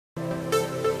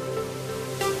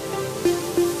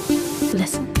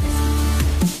listen.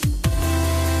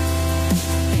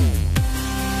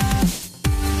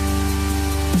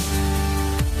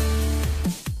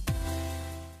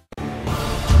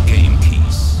 Game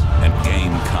keys and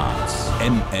game cards.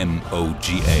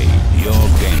 MMOGA,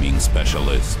 your gaming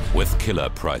specialist with killer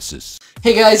prices.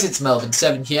 Hey guys, it's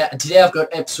Melvin7 here, and today I've got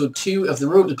episode 2 of the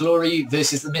Road to Glory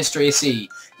versus TheMrAcee.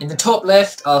 In the top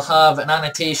left, I'll have an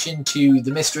annotation to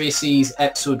TheMrAcee's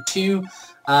episode 2,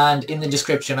 and in the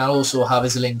description I'll also have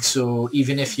his link, so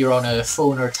even if you're on a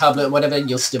phone or a tablet or whatever,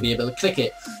 you'll still be able to click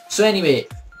it. So anyway,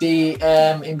 the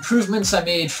improvements I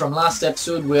made from last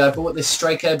episode where I bought this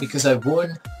striker because I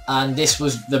won, and this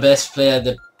was the best player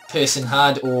the person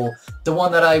had, or the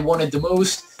one that I wanted the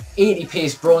most. 80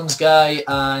 pace bronze guy,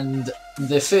 and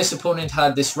the first opponent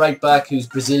had this right back who's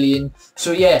Brazilian.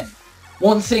 So yeah,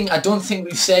 one thing I don't think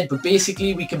we've said, but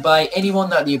basically we can buy anyone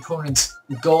that the opponent's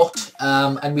got,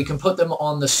 and we can put them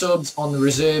on the subs, on the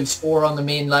reserves, or on the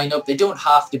main lineup. They don't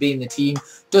have to be in the team,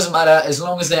 doesn't matter as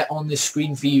long as they're on the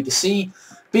screen for you to see.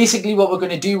 Basically what we're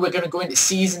going to do, we're going to go into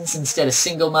seasons instead of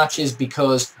single matches,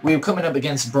 because we're coming up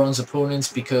against bronze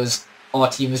opponents because our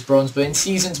team is bronze, but in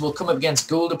seasons we'll come up against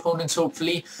gold opponents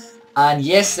hopefully, and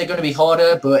yes, they're going to be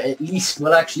harder, but at least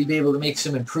we'll actually be able to make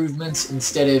some improvements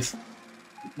instead of,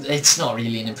 it's not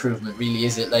really an improvement really,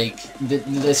 is it? Like,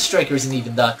 the striker isn't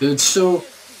even that good, so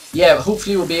yeah,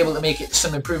 hopefully we'll be able to make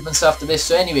some improvements after this.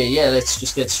 So anyway, yeah, let's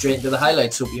just get straight into the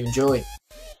highlights. Hope you enjoy.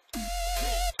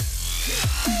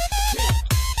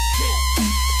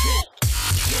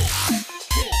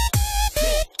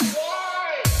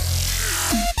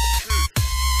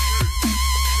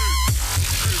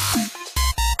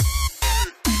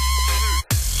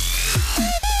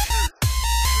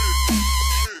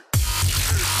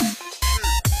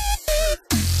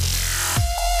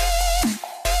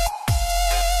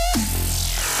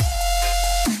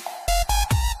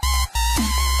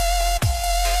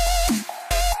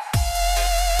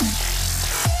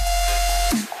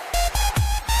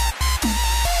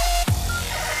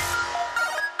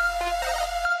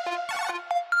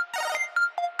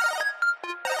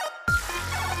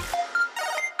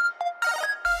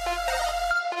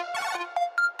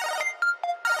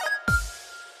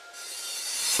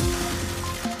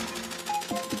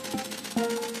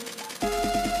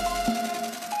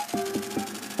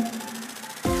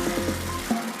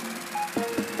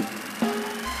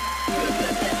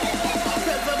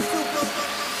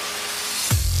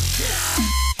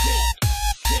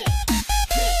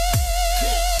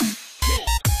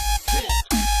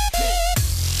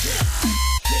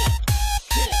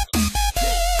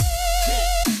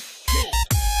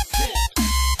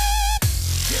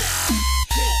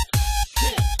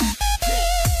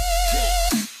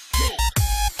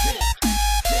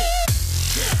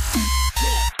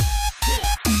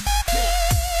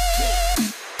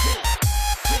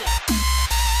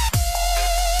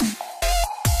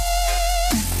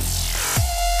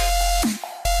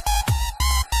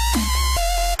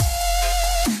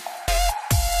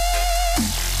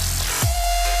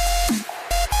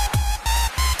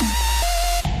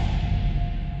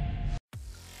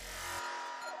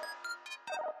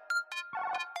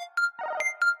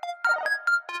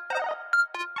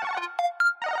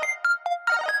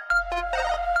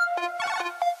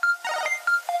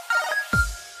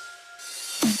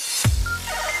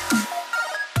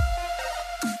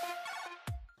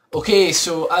 Okay,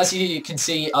 so as you can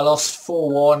see, I lost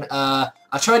 4-1.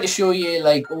 I tried to show you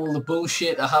like all the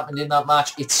bullshit that happened in that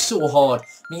match. It's so hard.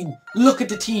 I mean, look at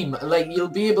the team. Like, you'll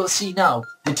be able to see now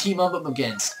the team I'm up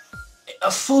against. A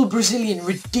full Brazilian,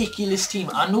 ridiculous team.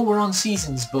 I know we're on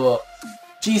seasons, but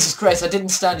Jesus Christ, I didn't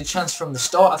stand a chance from the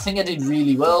start. I think I did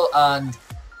really well, and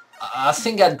I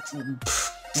think I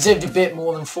deserved a bit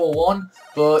more than 4-1.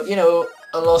 But, you know,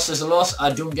 a loss is a loss. I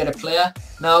don't get a player.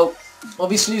 Now,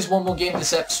 obviously there's one more game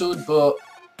this episode, but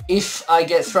if I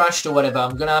get thrashed or whatever,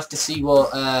 I'm gonna have to see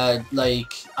what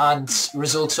like Ant's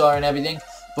results are and everything.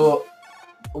 But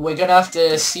we're gonna have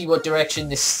to see what direction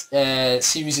this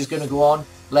series is gonna go on.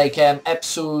 Like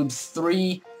episode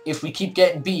 3, if we keep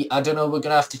getting beat, I don't know, we're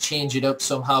gonna have to change it up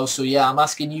somehow. So yeah, I'm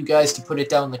asking you guys to put it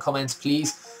down in the comments,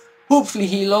 please. Hopefully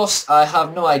he lost, I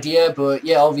have no idea, but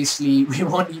yeah, obviously we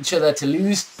want each other to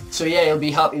lose, so yeah, he'll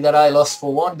be happy that I lost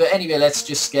 4-1, but anyway, let's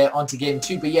just get on to game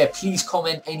 2, but yeah, please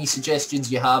comment any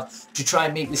suggestions you have to try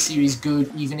and make the series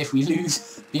good, even if we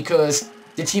lose, because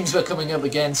the teams we're coming up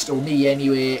against, or me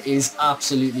anyway, is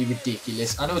absolutely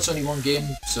ridiculous. I know it's only one game,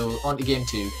 so on to game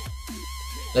 2.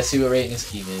 Let's see what rating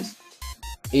this team is.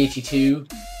 82.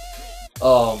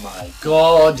 Oh my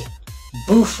god.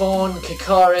 Buffon,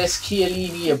 Kakaris,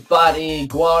 Chiellini, Abate,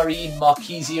 Guarin,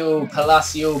 Marchisio,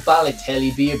 Palacio,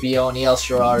 Balotelli, Biabiani, El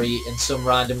Shaarawy, and some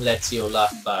random Lazio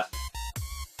left back.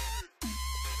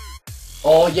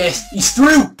 Oh yes, he's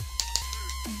through!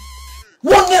 1-0!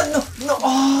 No, no,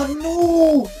 oh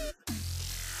no!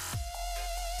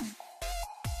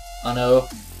 I know.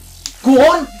 Go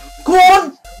on! Go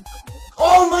on!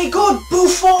 Oh my god,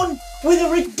 Buffon with a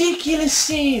ridiculous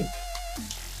save!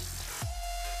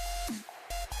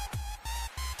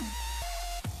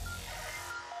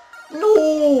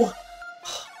 No!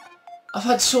 I've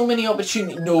had so many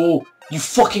opportunities. No! You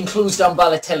fucking close down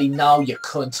Balotelli now, you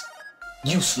cunt.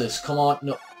 Useless, come on,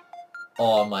 no.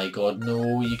 Oh my god,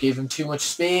 no, you gave him too much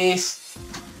space.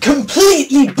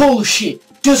 Completely bullshit!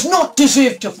 Does not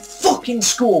deserve to fucking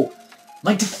score!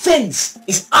 My defence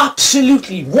is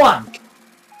absolutely wank!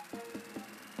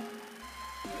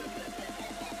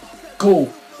 Go!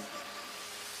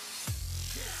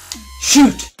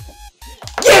 Shoot!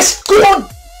 Yes! Go on!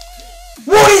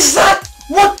 What is that?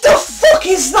 What the fuck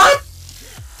is that?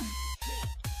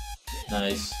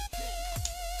 Nice.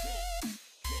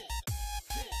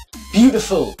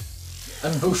 Beautiful.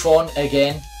 And Buffon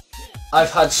again.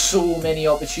 I've had so many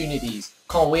opportunities.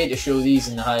 Can't wait to show these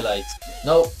in the highlights.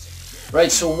 No.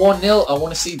 Right, so 1-0. I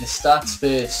want to see the stats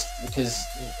first. Because,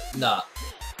 nah.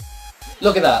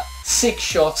 Look at that. 6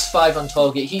 shots, 5 on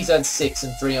target. He's had 6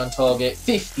 and 3 on target.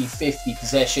 50-50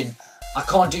 possession. I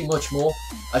can't do much more.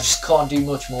 I just can't do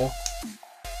much more.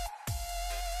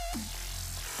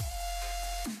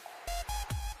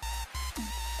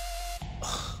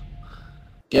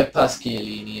 Get past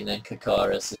Chiellini and then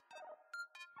Kakaris.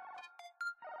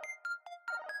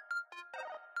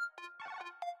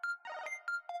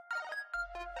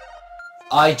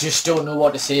 I just don't know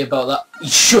what to say about that.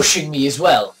 He's shushing me as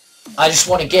well. I just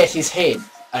want to get his head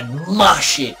and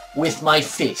mash it with my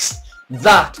fist.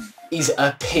 That is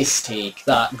a piss take,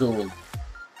 that goal.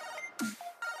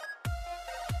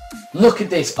 Look at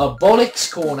this, a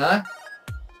bollocks corner.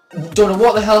 Don't know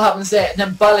what the hell happens there, and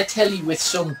then Balotelli with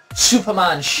some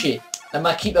Superman shit, and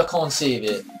my keeper can't save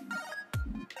it.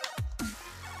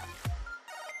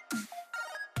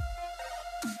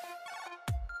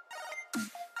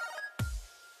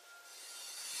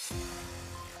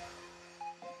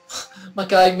 My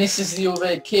guy misses the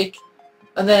overhead kick,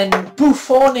 and then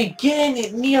Buffon again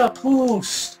at near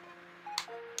post.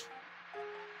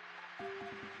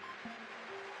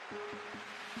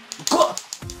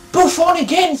 Buffon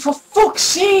again, for fuck's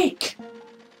sake!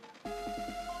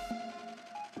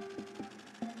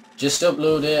 Just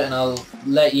upload it and I'll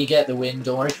let you get the win,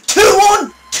 don't worry.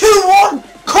 2-1!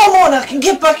 2-1! Come on, I can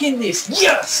get back in this!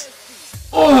 Yes!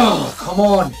 Oh, come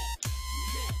on!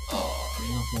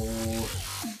 Oh, no.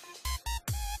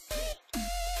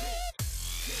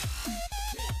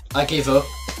 I give up.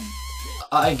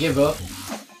 I give up.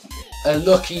 A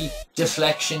lucky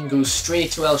deflection goes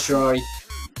straight to El Shaarawy.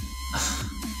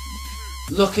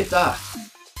 Look at that.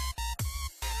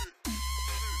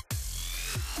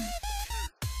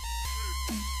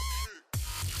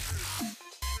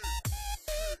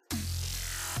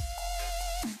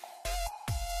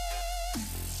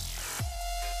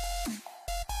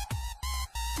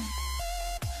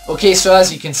 Okay, so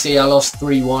as you can see, I lost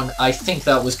 3-1. I think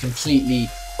that was completely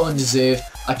undeserved.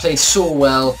 I played so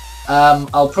well.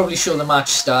 I'll probably show the match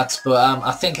stats, but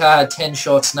I think I had 10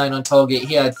 shots, 9 on target.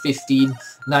 He had 15,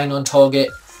 9 on target,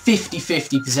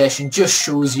 50-50 possession. Just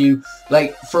shows you,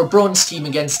 like, for a bronze team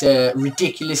against a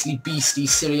ridiculously beastly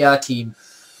Serie A team,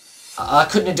 I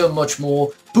couldn't have done much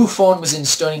more. Buffon was in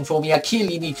stunning form. He had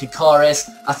Chiellini, Kakaris.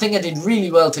 I think I did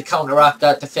really well to counteract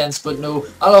that defence, but no,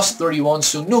 I lost 3-1,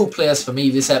 so no players for me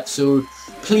this episode.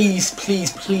 Please,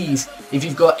 please, please, if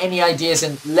you've got any ideas,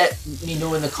 and let me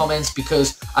know in the comments,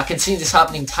 because I can see this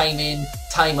happening time in,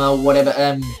 time out, whatever,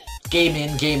 game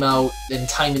in, game out, and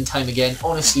time again.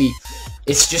 Honestly,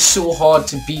 it's just so hard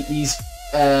to beat these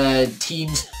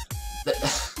teams.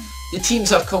 The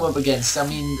teams I've come up against, I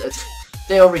mean,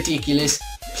 they are ridiculous.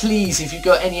 Please, if you've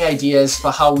got any ideas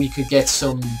for how we could get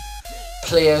some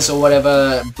players or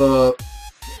whatever, but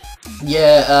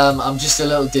yeah, I'm just a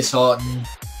little disheartened.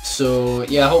 So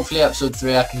yeah, hopefully episode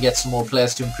 3 I can get some more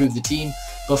players to improve the team,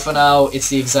 but for now it's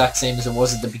the exact same as it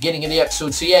was at the beginning of the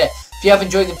episode. So yeah, if you have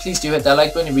enjoyed them, please do hit that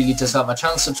like button. It really does help my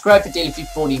channel. Subscribe for daily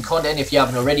FIFA 14 content if you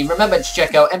haven't already. Remember to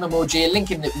check out MMOJ, link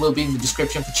will be in the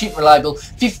description for cheap and reliable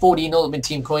FIFA 14 Ultimate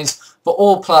Team coins for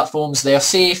all platforms. They are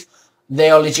safe, they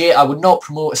are legit. I would not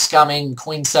promote a scamming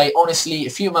coin site. Honestly,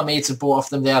 a few of my mates have bought off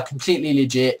them. They are completely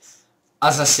legit.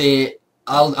 As I say,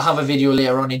 I'll have a video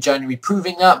later on in January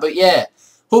proving that, but yeah.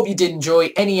 Hope you did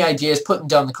enjoy. Any ideas, put them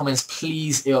down in the comments,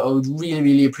 please. I would really,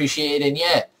 really appreciate it. And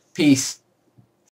yeah, peace.